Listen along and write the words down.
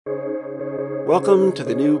Welcome to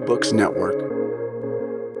the New Books Network.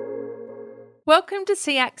 Welcome to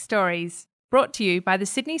SEAC Stories, brought to you by the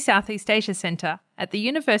Sydney Southeast Asia Centre at the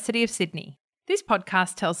University of Sydney. This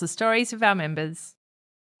podcast tells the stories of our members.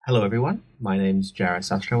 Hello everyone, my name's Jara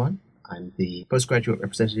Sastrawan. I'm the postgraduate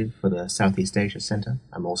representative for the Southeast Asia Centre.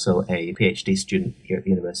 I'm also a PhD student here at the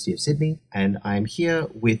University of Sydney, and I'm here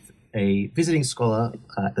with a visiting scholar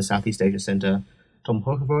at the Southeast Asia Centre, Tom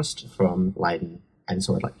Hogevorst from Leiden. And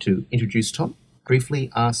so I'd like to introduce Tom, briefly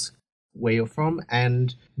ask where you're from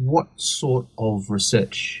and what sort of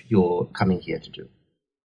research you're coming here to do.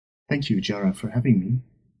 Thank you, Jara, for having me.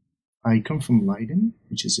 I come from Leiden,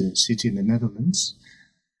 which is a city in the Netherlands,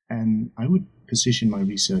 and I would position my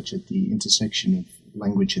research at the intersection of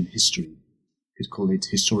language and history. You could call it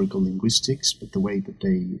historical linguistics, but the way that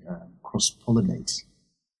they cross-pollinate.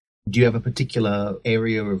 Do you have a particular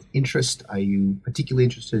area of interest? Are you particularly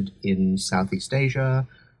interested in Southeast Asia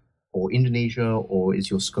or Indonesia, or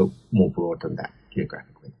is your scope more broad than that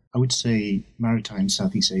geographically? I would say maritime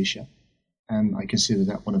Southeast Asia, and I consider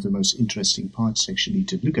that one of the most interesting parts actually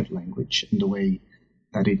to look at language and the way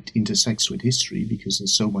that it intersects with history, because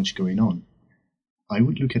there's so much going on. I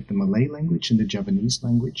would look at the Malay language and the Javanese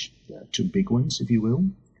language, the two big ones, if you will,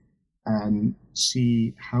 and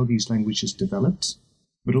see how these languages developed,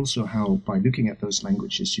 but also how, by looking at those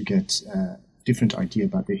languages, you get a different idea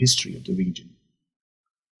about the history of the region.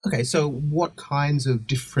 Okay, so what kinds of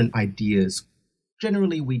different ideas?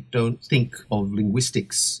 Generally, we don't think of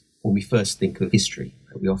linguistics when we first think of history.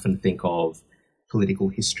 We often think of political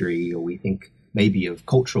history, or we think maybe of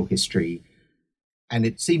cultural history. And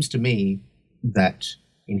it seems to me that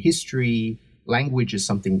in history, language is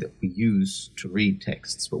something that we use to read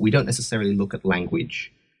texts, but we don't necessarily look at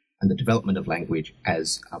language and the development of language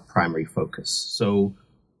as our primary focus. So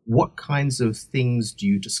what kinds of things do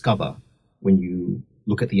you discover when you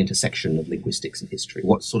look at the intersection of linguistics and history?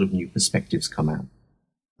 What sort of new perspectives come out?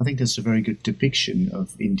 I think that's a very good depiction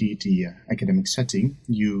of, indeed, the academic setting.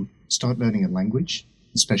 You start learning a language,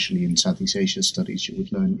 especially in Southeast Asia studies, you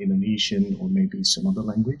would learn Indonesian or maybe some other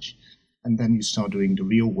language. And then you start doing the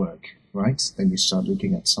real work, right? Then you start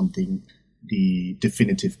looking at something, the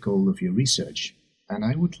definitive goal of your research. And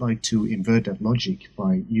I would like to invert that logic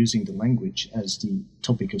by using the language as the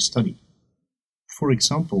topic of study. For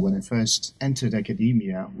example, when I first entered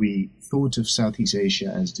academia, we thought of Southeast Asia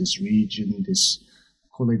as this region, this,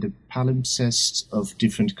 call it a palimpsest of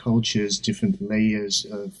different cultures, different layers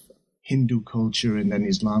of Hindu culture, and then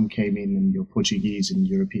Islam came in, and your Portuguese and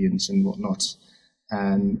Europeans and whatnot.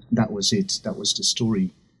 And that was it. That was the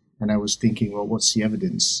story. And I was thinking, well, what's the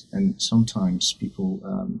evidence? And sometimes people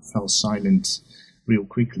fell silent real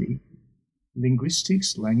quickly.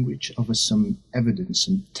 Linguistics, language, offers some evidence,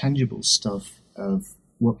 some tangible stuff of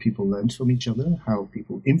what people learned from each other, how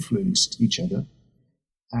people influenced each other.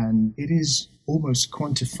 And it is almost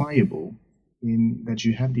quantifiable in that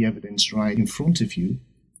you have the evidence right in front of you,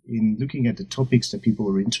 in looking at the topics that people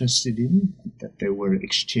were interested in, that they were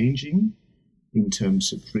exchanging in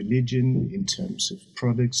terms of religion, in terms of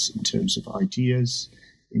products, in terms of ideas,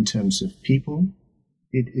 in terms of people.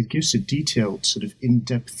 It gives a detailed, sort of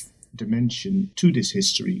in-depth dimension to this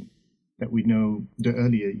history that we know the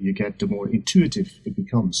earlier you get, the more intuitive it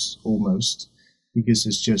becomes, almost, because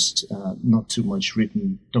there's just not too much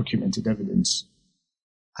written, documented evidence.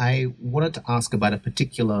 I wanted to ask about a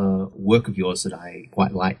particular work of yours that I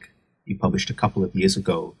quite like. You published a couple of years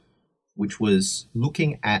ago, which was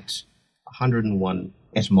looking at 101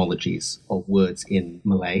 etymologies of words in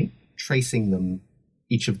Malay, tracing them,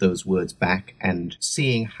 each of those words back, and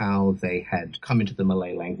seeing how they had come into the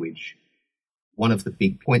Malay language. One of the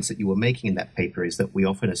big points that you were making in that paper is that we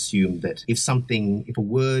often assume that if a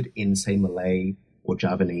word in, say, Malay or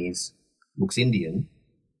Javanese looks Indian,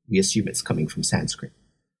 we assume it's coming from Sanskrit,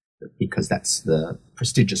 because that's the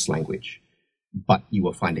prestigious language. But you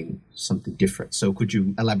were finding something different. So could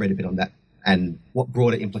you elaborate a bit on that and what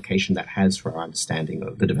broader implication that has for our understanding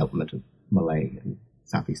of the development of Malay and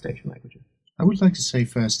Southeast Asian languages? I would like to say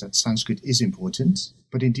first that Sanskrit is important,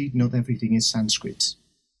 but indeed not everything is Sanskrit.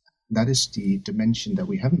 That is the dimension that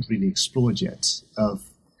we haven't really explored yet of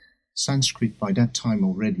Sanskrit. By that time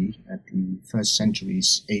already, at the first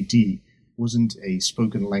centuries AD, wasn't a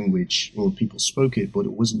spoken language. Well, people spoke it, but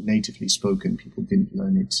it wasn't natively spoken. People didn't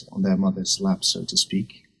learn it on their mother's lap, so to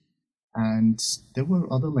speak. And there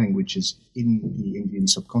were other languages in the Indian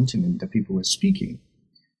subcontinent that people were speaking.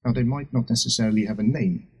 Now, they might not necessarily have a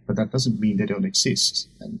name, but that doesn't mean they don't exist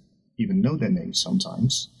and even know their names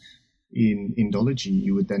sometimes. In Indology,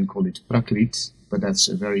 you would then call it Prakrit, but that's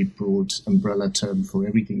a very broad umbrella term for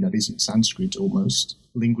everything that isn't Sanskrit almost.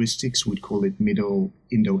 linguistics would call it Middle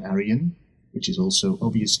Indo-Aryan, which is also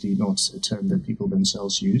obviously not a term that people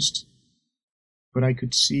themselves used. But I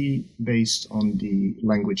could see, based on the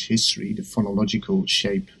language history, the phonological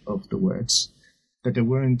shape of the words, that there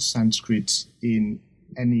weren't Sanskrit in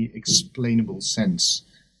any explainable sense.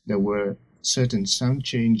 There were certain sound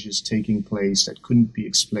changes taking place that couldn't be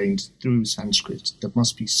explained through Sanskrit. There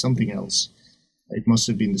must be something else. It must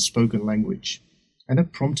have been the spoken language. And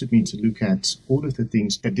that prompted me to look at all of the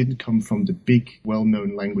things that didn't come from the big,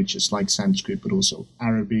 well-known languages like Sanskrit, but also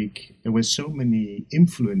Arabic. There were so many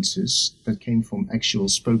influences that came from actual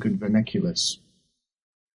spoken vernaculars.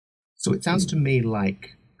 So it sounds to me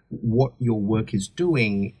like what your work is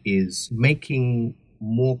doing is making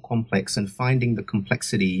more complex and finding the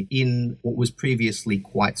complexity in what was previously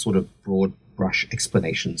quite sort of broad brush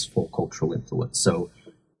explanations for cultural influence. So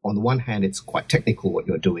on the one hand, it's quite technical what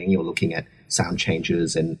you're doing. You're looking at sound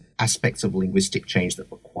changes and aspects of linguistic change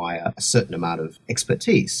that require a certain amount of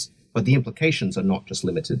expertise. But the implications are not just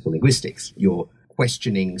limited to linguistics. You're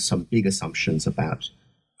questioning some big assumptions about,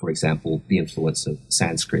 for example, the influence of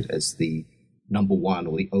Sanskrit as the number one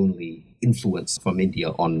or the only influence from India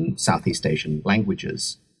on Southeast Asian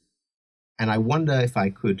languages. And I wonder if I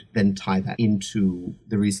could then tie that into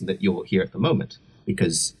the reason that you're here at the moment,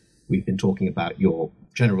 because we've been talking about your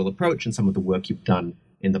general approach and some of the work you've done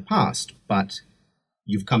in the past, but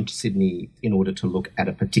you've come to Sydney in order to look at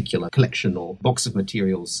a particular collection or box of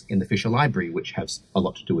materials in the Fisher Library, which has a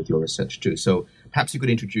lot to do with your research too. So perhaps you could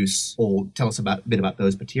introduce or tell us a bit about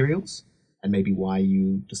those materials and maybe why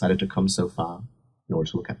you decided to come so far in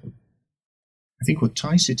order to look at them. I think what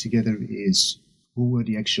ties it together is who were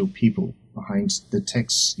the actual people behind the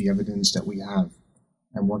texts, the evidence that we have,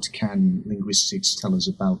 and what can linguistics tell us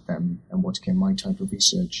about them, and what can my type of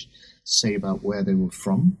research say about where they were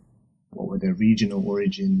from, what were their regional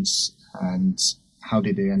origins, and how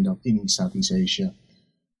did they end up in Southeast Asia.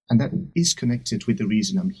 And that is connected with the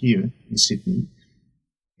reason I'm here in Sydney.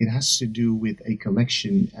 It has to do with a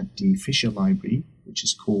collection at the Fisher Library, which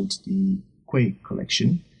is called the Quay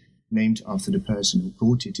Collection, named after the person who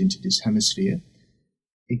brought it into this hemisphere.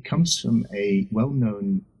 It comes from a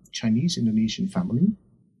well-known Chinese-Indonesian family,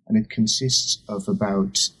 and it consists of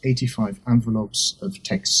about 85 envelopes of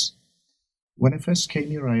texts. When I first came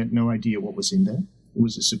here, I had no idea what was in there. It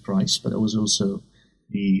was a surprise, but it was also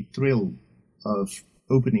the thrill of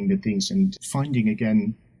opening the things and finding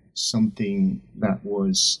again something that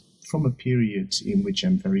was from a period in which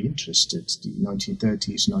I'm very interested, the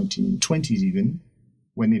 1930s, 1920s even,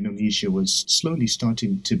 when Indonesia was slowly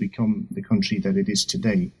starting to become the country that it is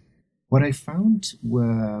today. What I found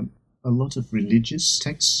were a lot of religious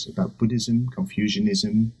texts about Buddhism,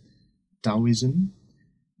 Confucianism, Taoism,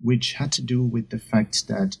 which had to do with the fact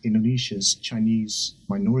that Indonesia's Chinese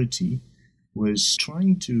minority was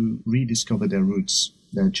trying to rediscover their roots,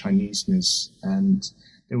 their Chineseness, and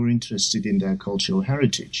they were interested in their cultural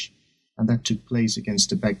heritage. And that took place against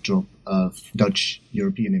the backdrop of Dutch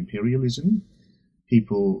European imperialism,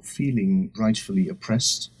 people feeling rightfully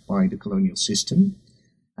oppressed by the colonial system,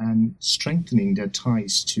 and strengthening their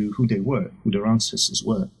ties to who they were, who their ancestors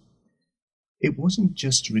were. It wasn't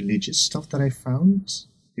just religious stuff that I found,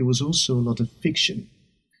 it was also a lot of fiction.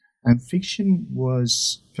 And fiction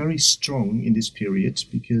was very strong in this period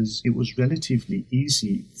because it was relatively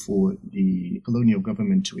easy for the colonial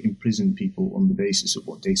government to imprison people on the basis of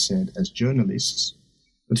what they said as journalists.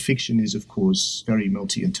 But fiction is, of course, very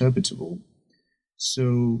multi-interpretable.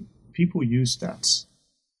 So people used that.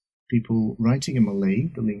 People writing in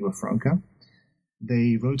Malay, the lingua franca,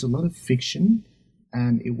 they wrote a lot of fiction,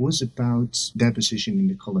 and it was about their position in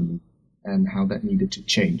the colony and how that needed to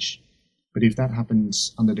change. But if that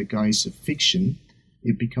happens under the guise of fiction,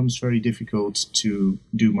 it becomes very difficult to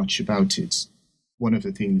do much about it. One of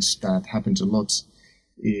the things that happened a lot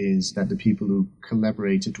is that the people who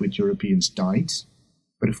collaborated with Europeans died.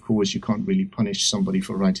 But of course, you can't really punish somebody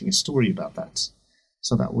for writing a story about that.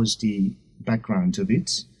 So that was the background of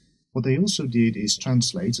it. What they also did is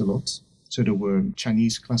translate a lot. So there were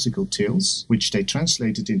Chinese classical tales, which they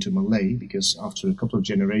translated into Malay, because after a couple of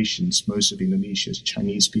generations, most of Indonesia's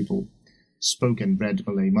Chinese people spoke and read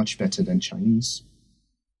Malay much better than Chinese.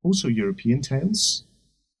 Also European tales.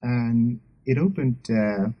 And it opened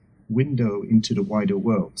their window into the wider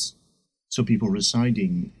world. So people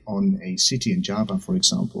residing on a city in Java, for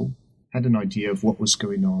example, had an idea of what was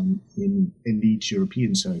going on in elite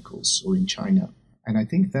European circles or in China. And I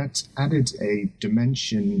think that added a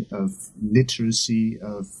dimension of literacy,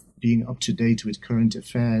 of being up to date with current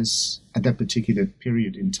affairs at that particular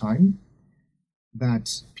period in time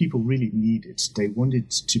that people really needed. They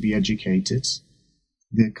wanted to be educated.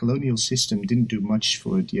 The colonial system didn't do much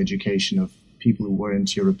for the education of people who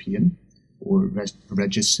weren't European or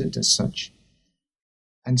registered as such.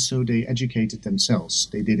 And so they educated themselves.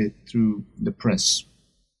 They did it through the press.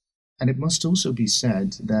 And it must also be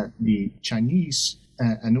said that the Chinese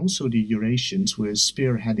and also the Eurasians were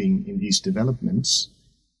spearheading in these developments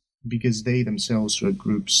because they themselves were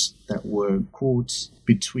groups that were caught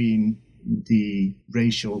between the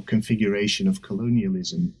racial configuration of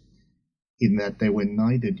colonialism, in that they were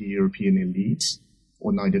neither the European elite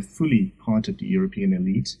or neither fully part of the European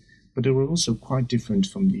elite, but they were also quite different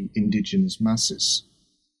from the indigenous masses.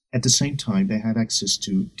 At the same time, they had access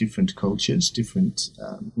to different cultures, different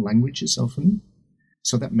languages often,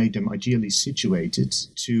 so that made them ideally situated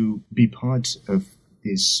to be part of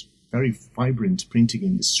this very vibrant printing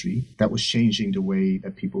industry that was changing the way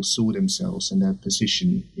that people saw themselves and their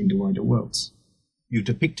position in the wider world. You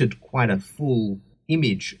depicted quite a full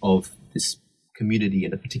image of this community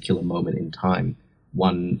at a particular moment in time,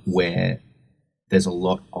 one where there's a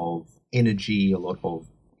lot of energy, a lot of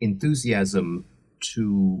enthusiasm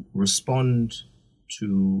to respond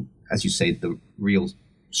to, as you say, the real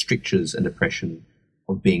strictures and oppression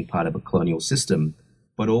of being part of a colonial system,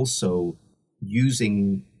 but also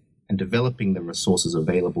using and developing the resources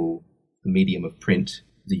available, the medium of print,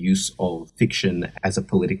 the use of fiction as a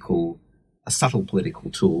subtle political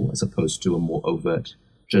tool, as opposed to a more overt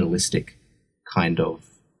journalistic kind of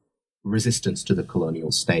resistance to the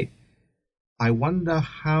colonial state. I wonder,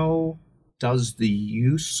 how does the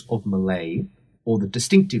use of Malay, or the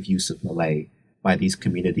distinctive use of Malay by these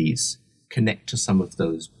communities, connect to some of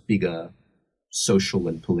those bigger social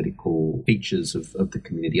and political features of the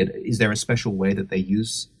community? Is there a special way that they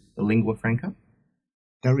use the lingua franca?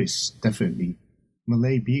 There is, definitely.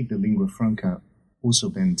 Malay being the lingua franca also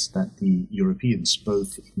meant that the Europeans,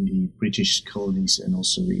 both in the British colonies and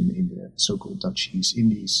also in the so-called Dutch East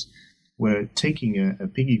Indies, were taking a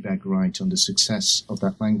piggyback ride on the success of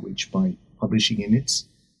that language by publishing in it,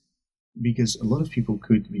 because a lot of people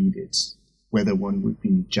could read it, whether one would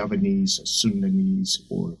be Javanese or Sundanese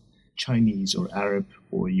or Chinese or Arab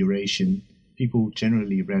or Eurasian. People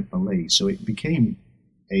generally read Malay, so it became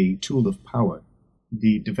a tool of power.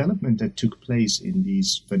 The development that took place in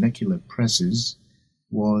these vernacular presses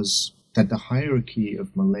was that the hierarchy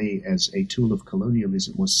of Malay as a tool of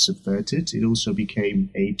colonialism was subverted. It also became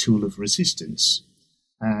a tool of resistance.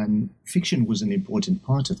 And fiction was an important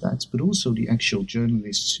part of that, but also the actual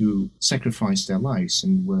journalists who sacrificed their lives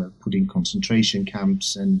and were put in concentration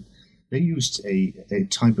camps. And they used a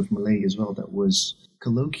type of Malay as well that was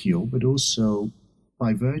colloquial, but also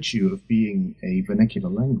by virtue of being a vernacular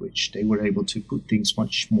language, they were able to put things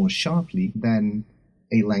much more sharply than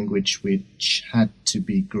a language which had to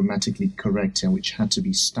be grammatically correct and which had to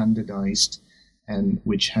be standardized and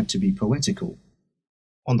which had to be poetical.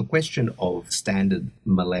 On the question of standard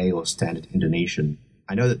Malay or standard Indonesian,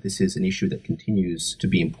 I know that this is an issue that continues to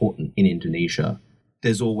be important in Indonesia.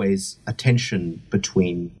 There's always a tension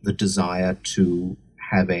between the desire to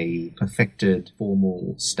have a perfected,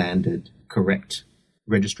 formal, standard, correct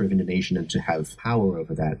register of Indonesian and to have power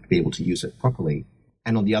over that, to be able to use it properly.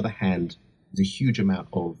 And on the other hand, there's a huge amount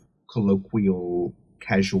of colloquial,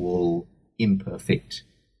 casual, imperfect,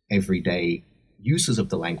 everyday uses of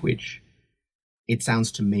the language. It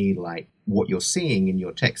sounds to me like what you're seeing in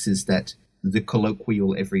your text is that the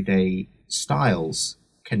colloquial, everyday styles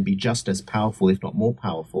can be just as powerful, if not more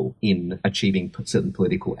powerful, in achieving certain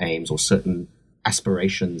political aims or certain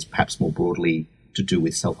aspirations, perhaps more broadly, to do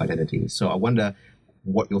with self-identity. So I wonder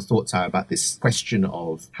what your thoughts are about this question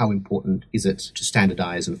of how important is it to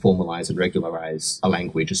standardize and formalize and regularize a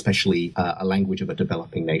language, especially a language of a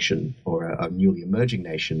developing nation or a newly emerging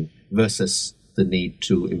nation, versus the need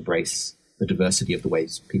to embrace the diversity of the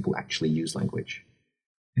ways people actually use language?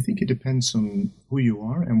 I think it depends on who you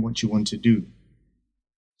are and what you want to do.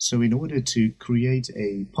 So in order to create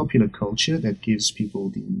a popular culture that gives people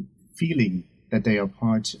the feeling that they are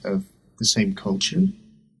part of the same culture,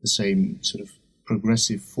 the same sort of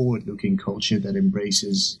progressive, forward-looking culture that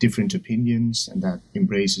embraces different opinions and that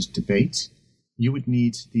embraces debate, you would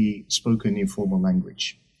need the spoken informal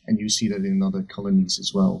language. And you see that in other colonies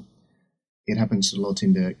as well. It happens a lot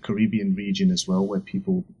in the Caribbean region as well, where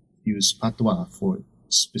people use patois for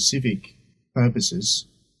specific purposes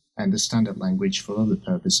and the standard language for other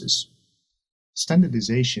purposes.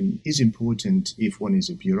 Standardization is important if one is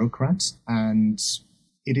a bureaucrat, and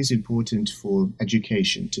it is important for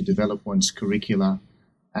education to develop one's curricula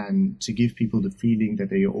and to give people the feeling that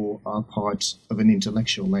they all are part of an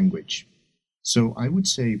intellectual language. So I would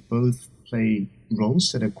say both play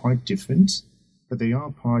roles that are quite different, but they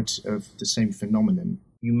are part of the same phenomenon.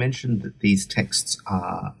 You mentioned that these texts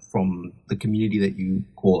are from the community that you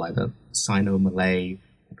call either Sino-Malay,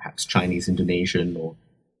 or perhaps Chinese-Indonesian, or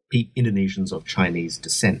Indonesians of Chinese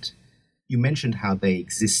descent. You mentioned how they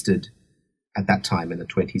existed at that time in the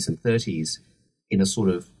 20s and 30s in a sort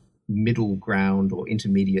of middle ground or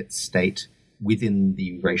intermediate state within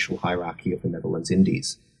the racial hierarchy of the Netherlands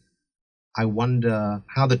Indies. I wonder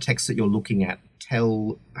how the texts that you're looking at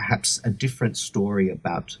tell perhaps a different story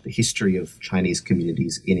about the history of Chinese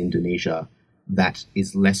communities in Indonesia that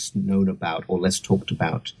is less known about or less talked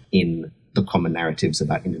about in the common narratives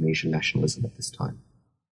about Indonesian nationalism at this time.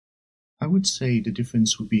 I would say the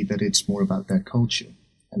difference would be that it's more about their culture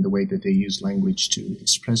and the way that they use language to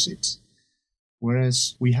express it.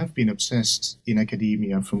 Whereas we have been obsessed in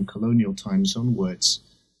academia from colonial times onwards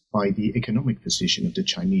by the economic position of the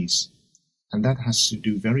Chinese. And that has to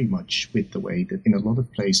do very much with the way that in a lot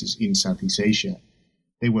of places in Southeast Asia,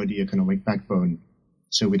 they were the economic backbone.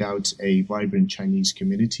 So without a vibrant Chinese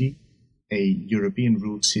community, a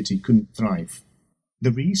European-ruled city couldn't thrive.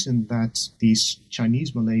 The reason that these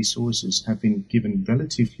Chinese Malay sources have been given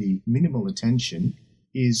relatively minimal attention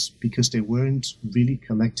is because they weren't really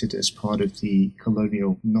collected as part of the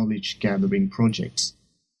colonial knowledge-gathering projects.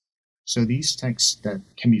 So these texts that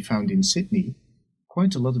can be found in Sydney,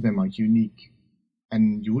 quite a lot of them are unique,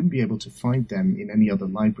 and you wouldn't be able to find them in any other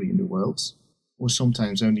library in the world, or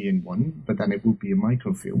sometimes only in one, but then it would be a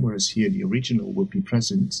microfilm, whereas here the original would be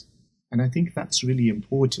present. And I think that's really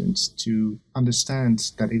important to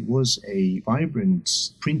understand that it was a vibrant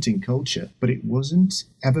printing culture, but it wasn't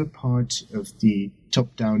ever part of the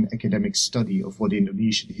top-down academic study of what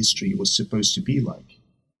Indonesian history was supposed to be like.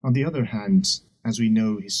 On the other hand, as we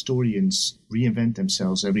know, historians reinvent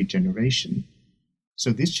themselves every generation.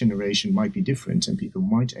 So this generation might be different, and people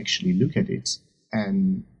might actually look at it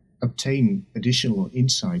and obtain additional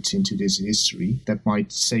insights into this history that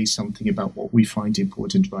might say something about what we find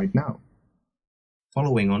important right now.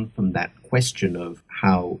 Following on from that question of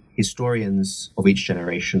how historians of each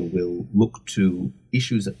generation will look to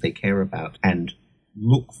issues that they care about and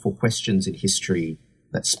look for questions in history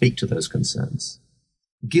that speak to those concerns,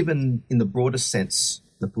 given in the broader sense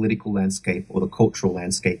the political landscape or the cultural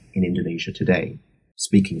landscape in Indonesia today,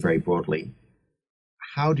 speaking very broadly,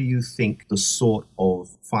 how do you think the sort of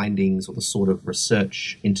findings or the sort of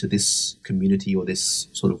research into this community or this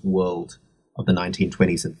sort of world of the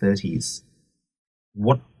 1920s and 30s,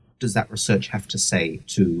 what does that research have to say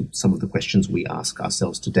to some of the questions we ask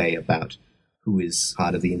ourselves today about who is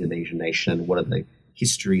part of the Indonesian nation, what are the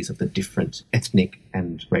histories of the different ethnic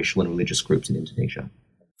and racial and religious groups in Indonesia?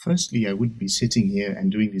 Firstly, I wouldn't be sitting here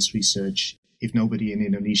and doing this research if nobody in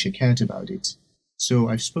Indonesia cared about it. So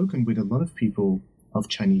I've spoken with a lot of people of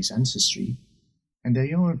Chinese ancestry, and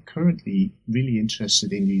they are currently really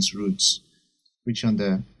interested in these roots, which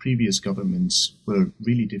under previous governments were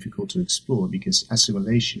really difficult to explore because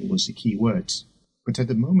assimilation was the key word. But at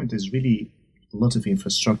the moment, there's really a lot of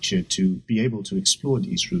infrastructure to be able to explore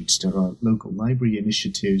these roots. There are local library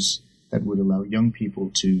initiatives that would allow young people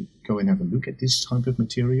to go and have a look at this type of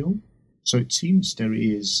material. So it seems there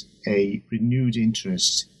is a renewed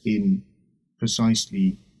interest in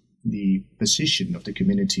precisely the position of the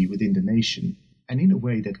community within the nation, and in a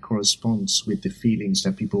way that corresponds with the feelings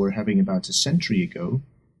that people were having about a century ago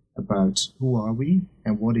about who are we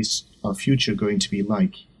and what is our future going to be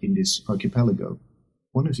like in this archipelago.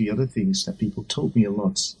 One of the other things that people told me a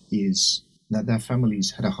lot is that their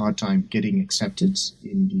families had a hard time getting accepted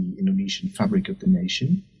in the Indonesian fabric of the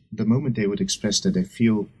nation. The moment they would express that they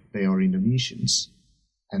feel they are Indonesians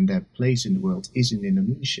and their place in the world is in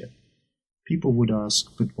Indonesia, people would ask,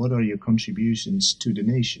 but what are your contributions to the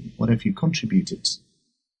nation? What have you contributed?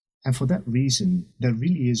 And for that reason, there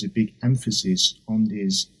really is a big emphasis on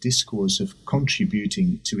this discourse of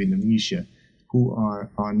contributing to Indonesia. Who are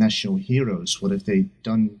our national heroes? What have they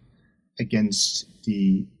done against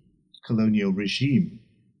the colonial regime?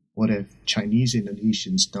 What have Chinese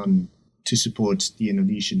Indonesians done to support the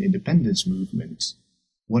Indonesian independence movement?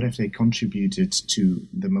 What have they contributed to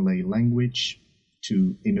the Malay language,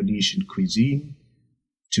 to Indonesian cuisine,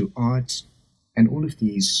 to art, and all of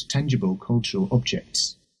these tangible cultural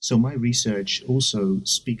objects? So my research also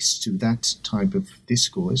speaks to that type of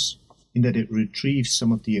discourse in that it retrieves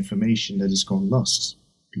some of the information that has gone lost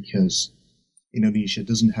because Indonesia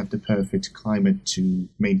doesn't have the perfect climate to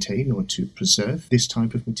maintain or to preserve this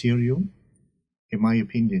type of material. In my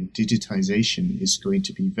opinion, digitization is going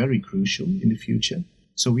to be very crucial in the future.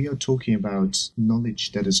 So we are talking about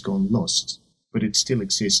knowledge that has gone lost, but it still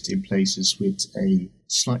exists in places with a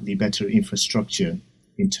slightly better infrastructure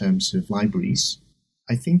in terms of libraries.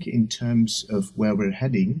 I think in terms of where we're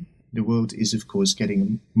heading, the world is, of course,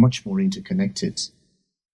 getting much more interconnected.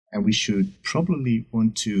 And we should probably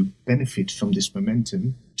want to benefit from this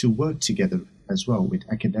momentum to work together as well with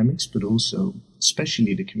academics, but also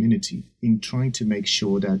especially the community, in trying to make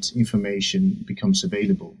sure that information becomes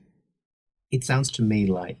available. It sounds to me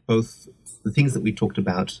like both the things that we talked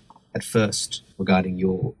about at first regarding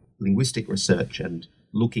your linguistic research and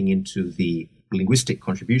looking into the linguistic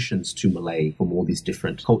contributions to Malay from all these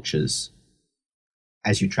different cultures,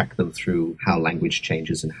 as you track them through how language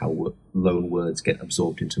changes and how loan words get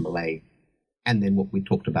absorbed into Malay, and then what we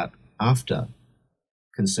talked about after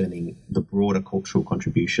concerning the broader cultural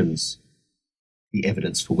contributions, the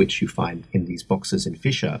evidence for which you find in these boxes in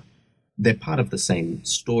Fisher, they're part of the same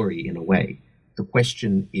story in a way. The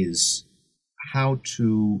question is how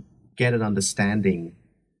to get an understanding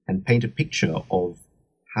and paint a picture of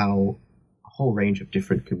how whole range of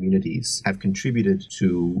different communities have contributed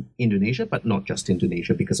to Indonesia, but not just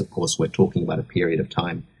Indonesia, because of course we're talking about a period of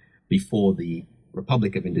time before the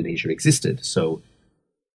Republic of Indonesia existed. So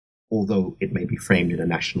although it may be framed in a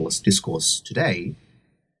nationalist discourse today,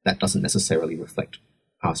 that doesn't necessarily reflect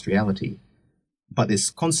past reality. But this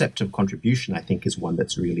concept of contribution, I think, is one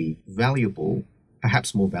that's really valuable,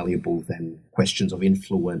 perhaps more valuable than questions of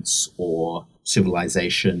influence or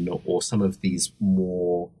civilization or some of these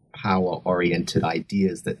more power-oriented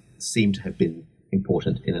ideas that seem to have been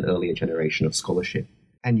important in an earlier generation of scholarship.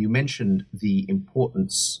 And you mentioned the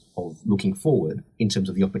importance of looking forward in terms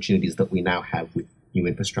of the opportunities that we now have with new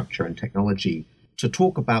infrastructure and technology to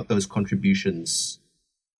talk about those contributions,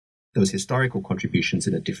 those historical contributions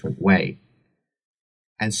in a different way.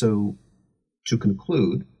 And so, to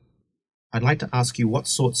conclude, I'd like to ask you what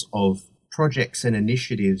sorts of projects and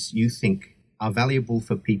initiatives you think are valuable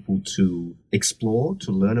for people to explore,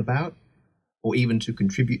 to learn about, or even to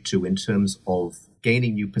contribute to in terms of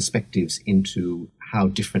gaining new perspectives into how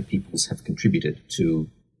different peoples have contributed to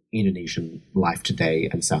Indonesian life today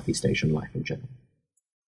and Southeast Asian life in general.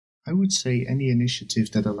 I would say any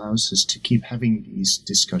initiative that allows us to keep having these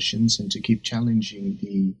discussions and to keep challenging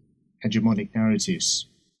the hegemonic narratives.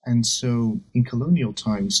 And so in colonial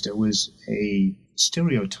times, there was a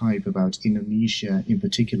stereotype about Indonesia in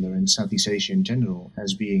particular and Southeast Asia in general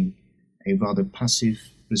as being a rather passive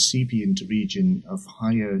recipient region of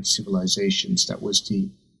higher civilizations. That was the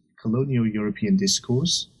colonial European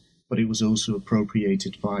discourse, but it was also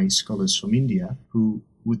appropriated by scholars from India who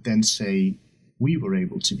would then say, we were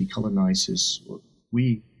able to be colonizers, or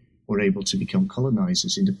we were able to become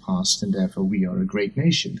colonizers in the past, and therefore we are a great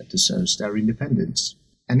nation that deserves their independence.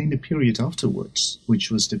 And in the period afterwards, which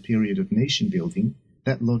was the period of nation building,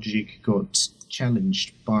 that logic got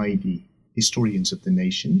challenged by the historians of the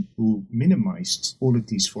nation, who minimized all of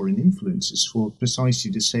these foreign influences for precisely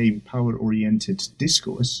the same power-oriented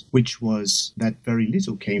discourse, which was that very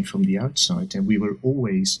little came from the outside, and we were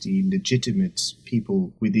always the legitimate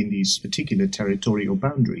people within these particular territorial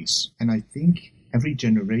boundaries. And I think every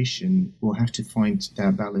generation will have to find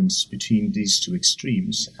their balance between these two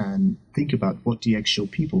extremes and think about what the actual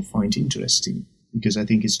people find interesting. Because I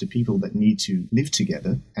think it's the people that need to live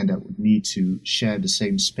together and that would need to share the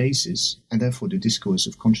same spaces. And therefore the discourse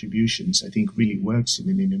of contributions, I think, really works in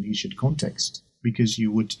an Indonesian context. Because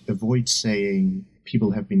you would avoid saying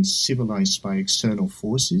people have been civilized by external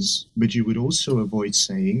forces, but you would also avoid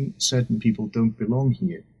saying certain people don't belong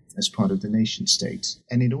here as part of the nation state.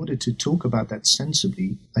 And in order to talk about that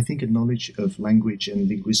sensibly, I think a knowledge of language and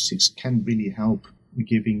linguistics can really help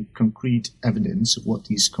giving concrete evidence of what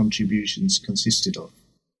these contributions consisted of.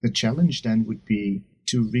 The challenge then would be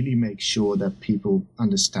to really make sure that people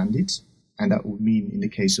understand it, and that would mean, in the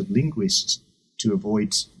case of linguists, to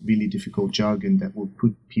avoid really difficult jargon that would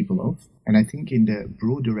put people off. And I think in the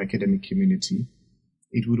broader academic community,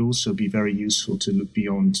 it would also be very useful to look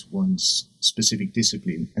beyond one's specific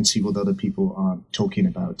discipline and see what other people are talking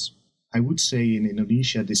about. I would say in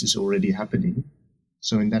Indonesia, this is already happening.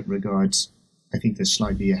 So in that regard, I think they're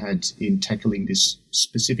slightly ahead in tackling this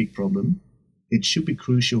specific problem. It should be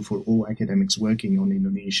crucial for all academics working on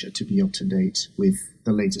Indonesia to be up to date with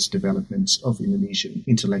the latest developments of Indonesian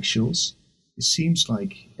intellectuals. It seems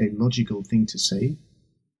like a logical thing to say,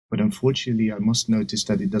 but unfortunately I must notice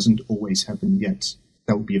that it doesn't always happen yet.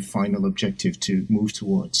 That would be a final objective to move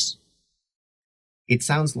towards. It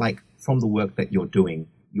sounds like from the work that you're doing,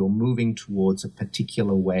 you're moving towards a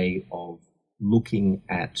particular way of looking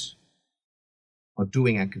at or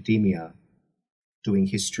doing academia, doing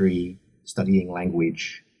history, studying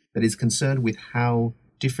language, that is concerned with how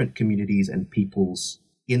different communities and peoples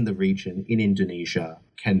in the region, in Indonesia,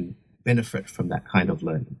 can benefit from that kind of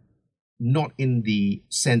learning. Not in the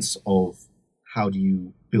sense of how do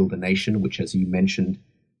you build a nation, which, as you mentioned,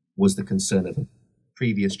 was the concern of a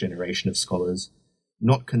previous generation of scholars,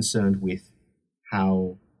 not concerned with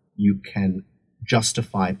how you can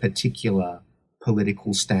justify particular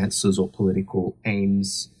political stances or political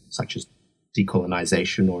aims, such as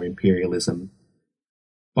decolonization or imperialism,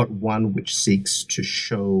 but one which seeks to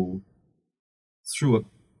show through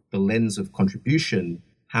the lens of contribution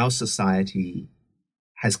how society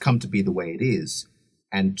has come to be the way it is,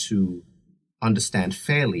 and to understand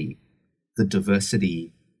fairly the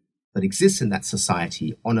diversity that exists in that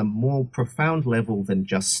society on a more profound level than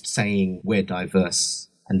just saying we're diverse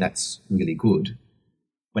and that's really good,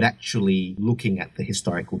 but actually looking at the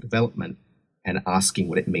historical development and asking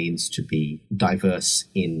what it means to be diverse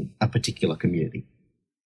in a particular community.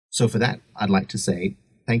 So for that, I'd like to say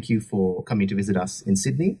thank you for coming to visit us in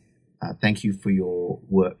Sydney. Thank you for your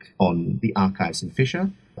work on the archives in Fisher.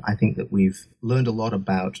 I think that we've learned a lot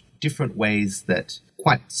about different ways that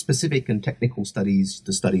quite specific and technical studies,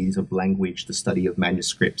 the studies of language, the study of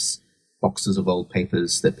manuscripts, boxes of old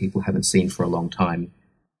papers that people haven't seen for a long time,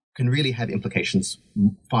 can really have implications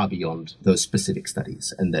far beyond those specific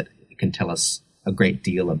studies, and that it can tell us a great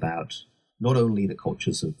deal about not only the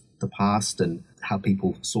cultures of the past and how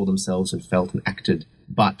people saw themselves and felt and acted,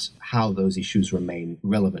 but how those issues remain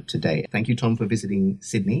relevant today. Thank you, Tom, for visiting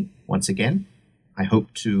Sydney once again. I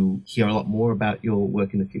hope to hear a lot more about your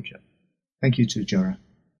work in the future. Thank you too, Jara.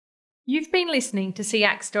 You've been listening to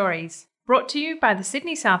SEAC Stories, brought to you by the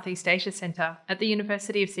Sydney Southeast Asia Centre at the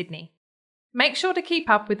University of Sydney. Make sure to keep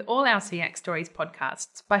up with all our SEAC Stories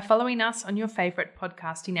podcasts by following us on your favourite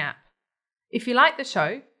podcasting app. If you like the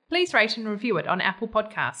show, please rate and review it on Apple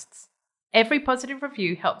Podcasts. Every positive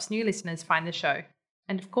review helps new listeners find the show.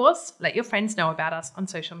 And of course, let your friends know about us on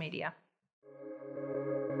social media.